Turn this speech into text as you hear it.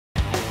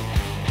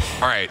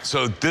All right,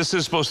 so this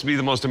is supposed to be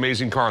the most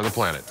amazing car on the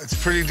planet. It's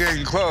pretty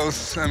dang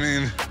close. I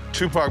mean,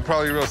 Tupac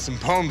probably wrote some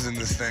poems in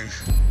this thing.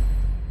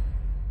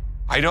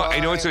 I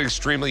know it's an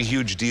extremely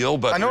huge deal,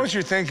 but... I know what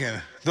you're thinking.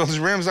 Those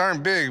rims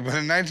aren't big, but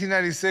in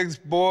 1996,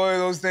 boy,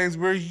 those things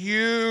were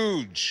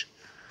huge.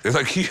 They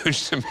look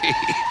huge to me.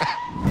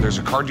 There's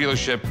a car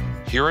dealership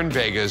here in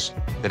Vegas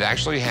that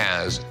actually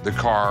has the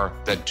car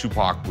that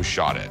Tupac was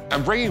shot in.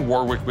 I'm bringing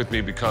Warwick with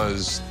me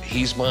because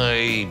he's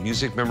my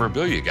music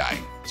memorabilia guy.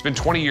 It's been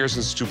 20 years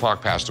since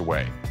Tupac passed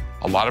away.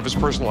 A lot of his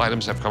personal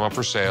items have come up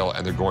for sale,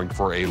 and they're going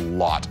for a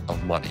lot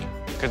of money.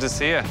 Good to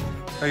see you.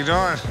 How you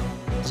doing?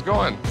 How's it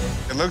going?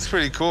 It looks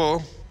pretty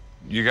cool.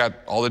 You got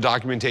all the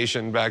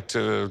documentation back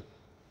to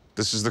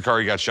this is the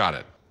car you got shot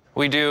in?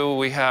 We do.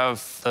 We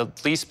have the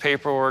lease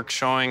paperwork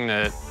showing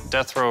that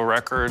Death Row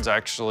Records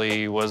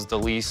actually was the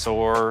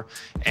leaseor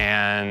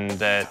and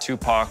that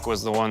Tupac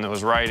was the one that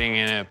was writing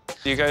in it.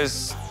 You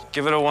guys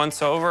give it a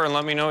once-over and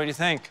let me know what you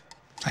think.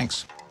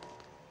 Thanks.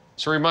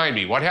 So remind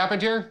me, what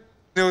happened here?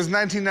 It was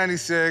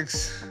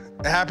 1996.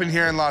 It happened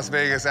here in Las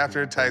Vegas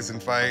after a Tyson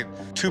fight.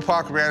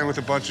 Tupac ran with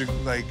a bunch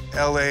of, like,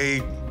 LA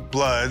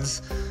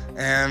Bloods,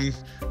 and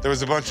there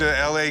was a bunch of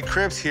LA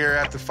Crips here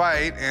at the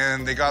fight,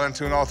 and they got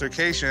into an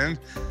altercation.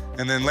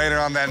 And then later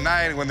on that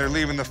night, when they're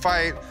leaving the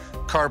fight,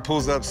 car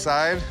pulls up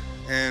side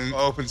and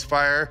opens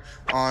fire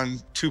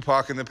on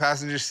Tupac in the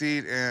passenger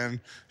seat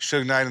and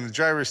Suge Knight in the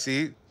driver's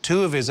seat.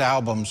 2 of his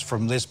albums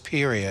from this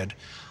period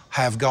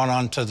have gone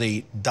on to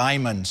the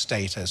diamond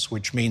status,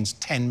 which means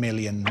 10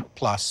 million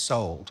plus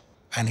sold.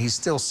 And he's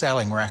still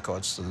selling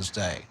records to this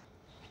day.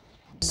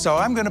 So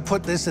I'm going to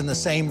put this in the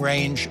same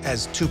range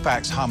as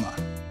Tupac's Hummer,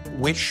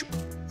 which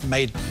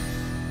made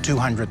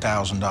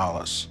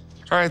 $200,000.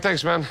 All right,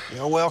 thanks, man.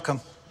 You're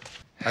welcome.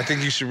 I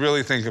think you should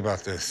really think about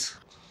this.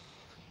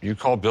 You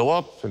call Bill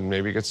up and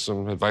maybe get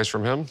some advice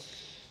from him?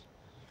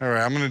 All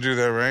right, I'm gonna do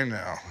that right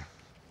now.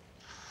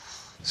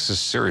 This is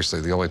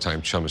seriously the only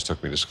time Chum has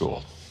took me to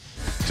school.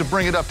 To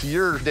bring it up to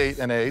your date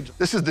and age,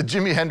 this is the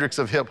Jimi Hendrix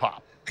of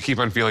hip-hop. I keep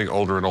on feeling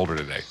older and older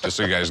today, just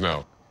so you guys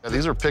know.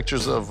 These are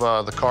pictures of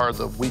the car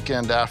the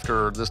weekend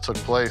after this took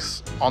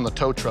place on the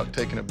tow truck,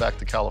 taking it back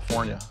to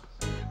California.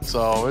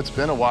 So it's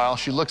been a while.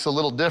 She looks a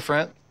little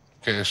different.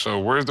 Okay, so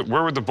where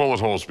would the bullet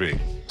holes be?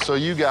 So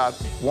you got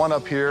one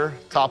up here,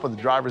 top of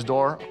the driver's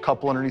door, a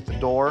couple underneath the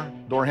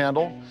door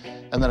handle,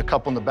 and then a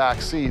couple in the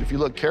back seat. If you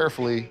look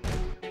carefully,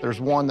 there's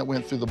one that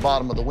went through the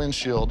bottom of the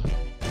windshield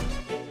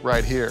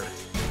right here.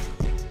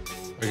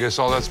 I guess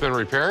all that's been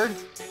repaired?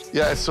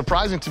 Yeah, it's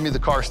surprising to me the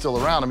car's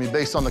still around. I mean,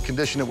 based on the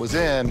condition it was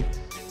in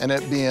and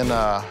it being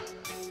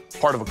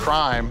part of a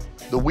crime,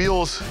 the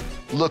wheels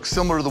look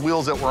similar to the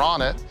wheels that were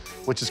on it,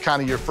 which is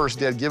kind of your first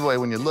dead giveaway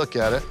when you look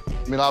at it.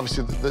 I mean,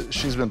 obviously,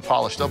 she's been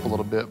polished up a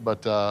little bit,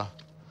 but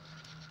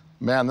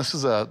man, this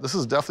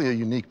is definitely a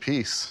unique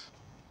piece.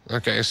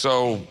 Okay,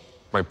 so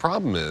my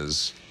problem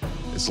is,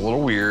 it's a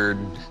little weird.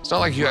 It's not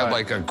like you have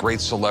like a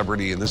great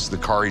celebrity and this is the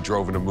car he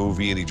drove in a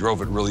movie and he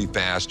drove it really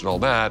fast and all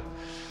that.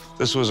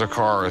 This was a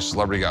car a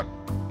celebrity got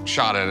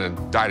shot in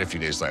and died a few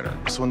days later.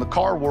 So in the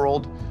car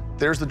world,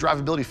 there's the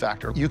drivability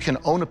factor. You can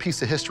own a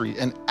piece of history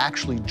and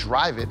actually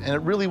drive it, and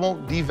it really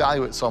won't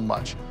devalue it so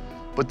much.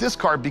 But this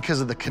car,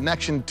 because of the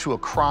connection to a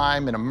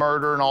crime and a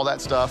murder and all that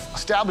stuff,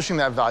 establishing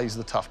that value is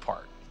the tough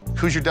part.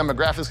 Who's your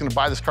demographic that's gonna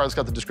buy this car, that's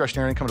got the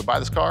discretionary income to buy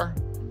this car?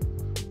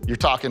 You're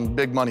talking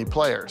big money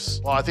players.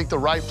 Well, I think the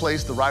right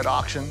place, the right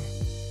auction,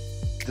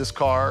 this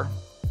car,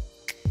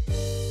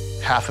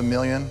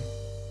 $500,000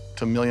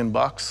 to $1 million.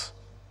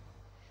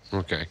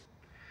 Okay.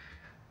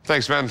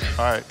 Thanks, man.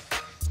 All right.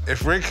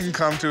 If Rick can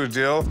come to a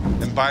deal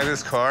and buy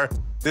this car,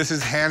 this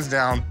is hands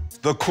down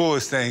the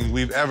coolest thing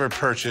we've ever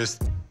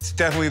purchased. It's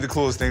definitely the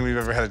coolest thing we've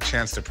ever had a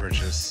chance to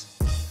purchase.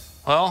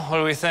 Well, what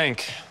do we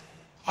think?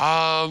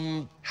 How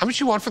much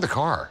you want for the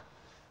car?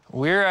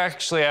 We're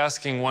actually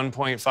asking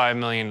 $1.5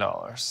 million.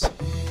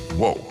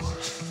 Whoa.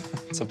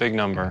 It's a big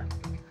number.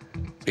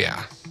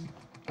 Yeah.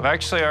 I've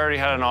actually already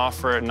had an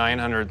offer at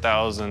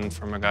 $900,000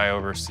 from a guy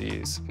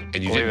overseas.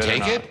 And you didn't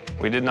take it?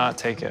 We did not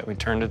take it. We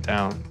turned it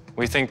down.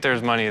 We think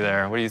there's money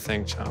there. What do you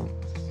think, Chum?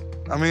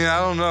 I mean, I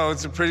don't know.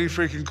 It's a pretty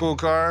freaking cool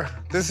car.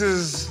 This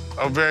is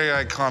a very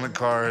iconic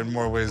car in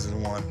more ways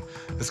than one.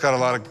 It's got a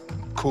lot of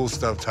cool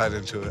stuff tied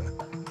into it.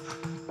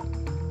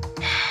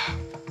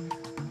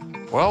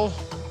 Well,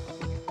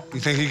 you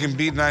think you can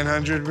beat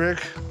 900,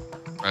 Rick?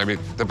 I mean,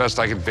 the best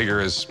I can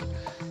figure is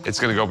it's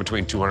going to go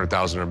between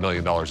 $200,000 and $1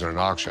 million in an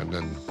auction,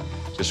 and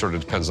just sort of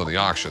depends on the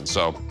auction.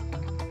 So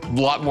a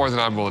lot more than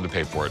I'm willing to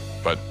pay for it,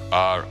 but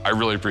I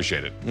really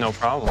appreciate it. No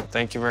problem.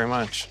 Thank you very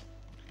much.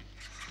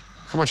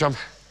 Come on, Chum.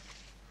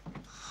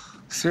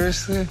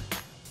 Seriously?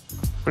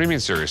 What do you mean,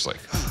 seriously?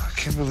 I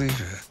can't believe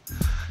it.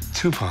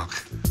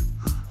 Tupac.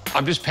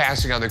 I'm just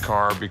passing on the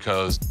car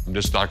because I'm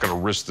just not going to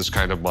risk this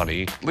kind of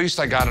money. At least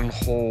I got a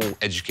whole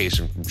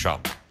education from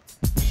Chum.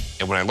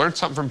 And when I learned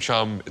something from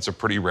Chum, it's a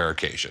pretty rare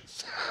occasion.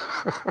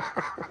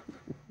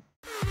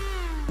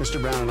 Mr.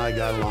 Brown and I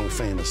got along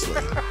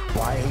famously.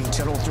 Why he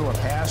tittled through a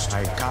pass,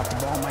 I caught the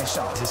ball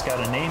myself. It's got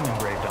a name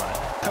engraved on it.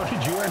 How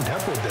did you end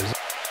up with this?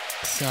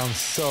 Sounds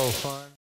so fun.